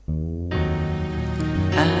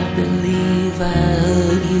believe I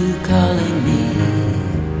heard you calling me.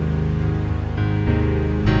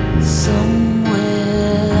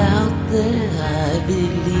 Somewhere out there I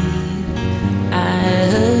believe I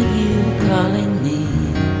heard you calling me.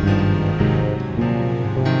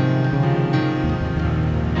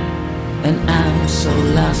 And I'm so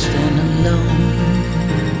lost and alone,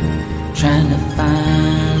 trying to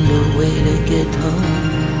find a way to get home.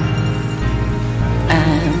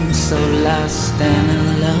 I'm so lost and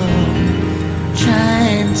alone,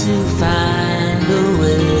 trying to find a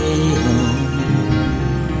way home.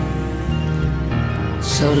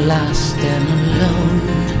 So lost and alone,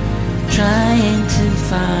 trying to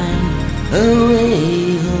find a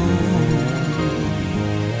way home.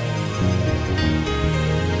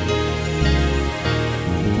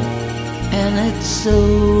 And it's so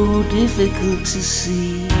difficult to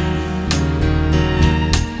see,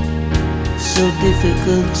 so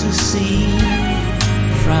difficult to see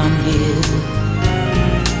from here.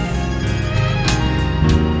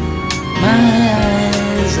 My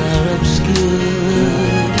eyes are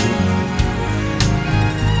obscured,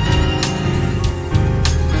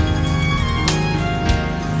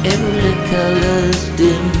 every color's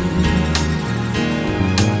dim,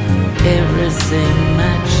 everything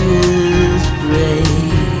matches gray,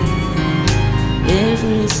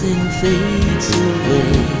 everything fades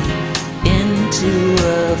away into a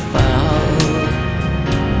fog.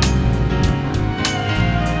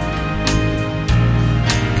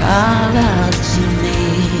 Call out to me,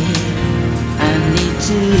 I need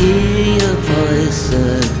to hear your voice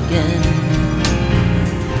again.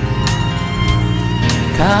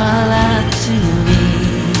 Call out to me,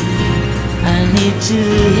 I need to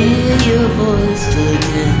hear your voice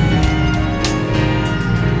again.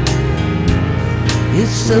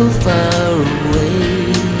 It's so far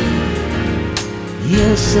away,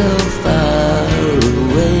 you're so far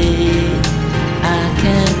away, I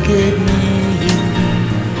can't get near you,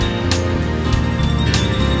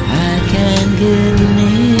 I can't get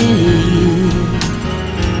near you.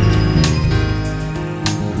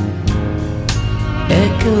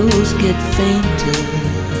 Echoes get fainter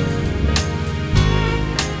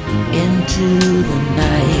into the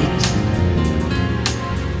night,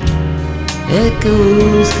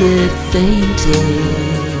 echoes get fainter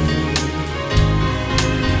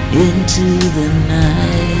into the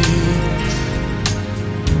night,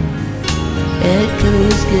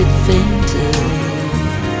 echoes get fainter.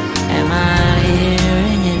 Am I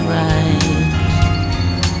hearing it right?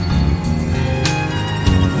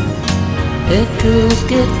 Echoes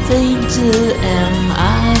get fainter. Am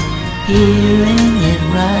I hearing it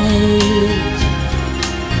right?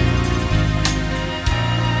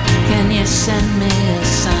 Can you send me a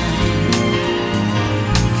sign?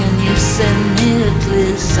 Can you send me a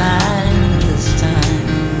clear sign this time?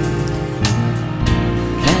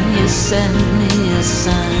 Can you send me a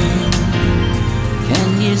sign? Can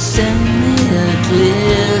you send me a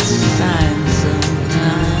clear sign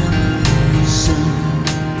sometime soon?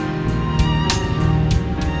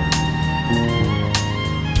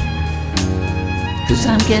 Cause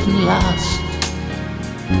I'm getting lost,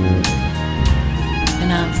 and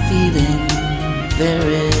I'm feeling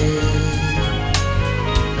very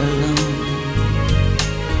alone.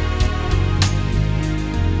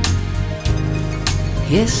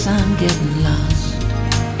 Yes, I'm getting lost,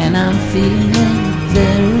 and I'm feeling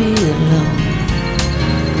very alone.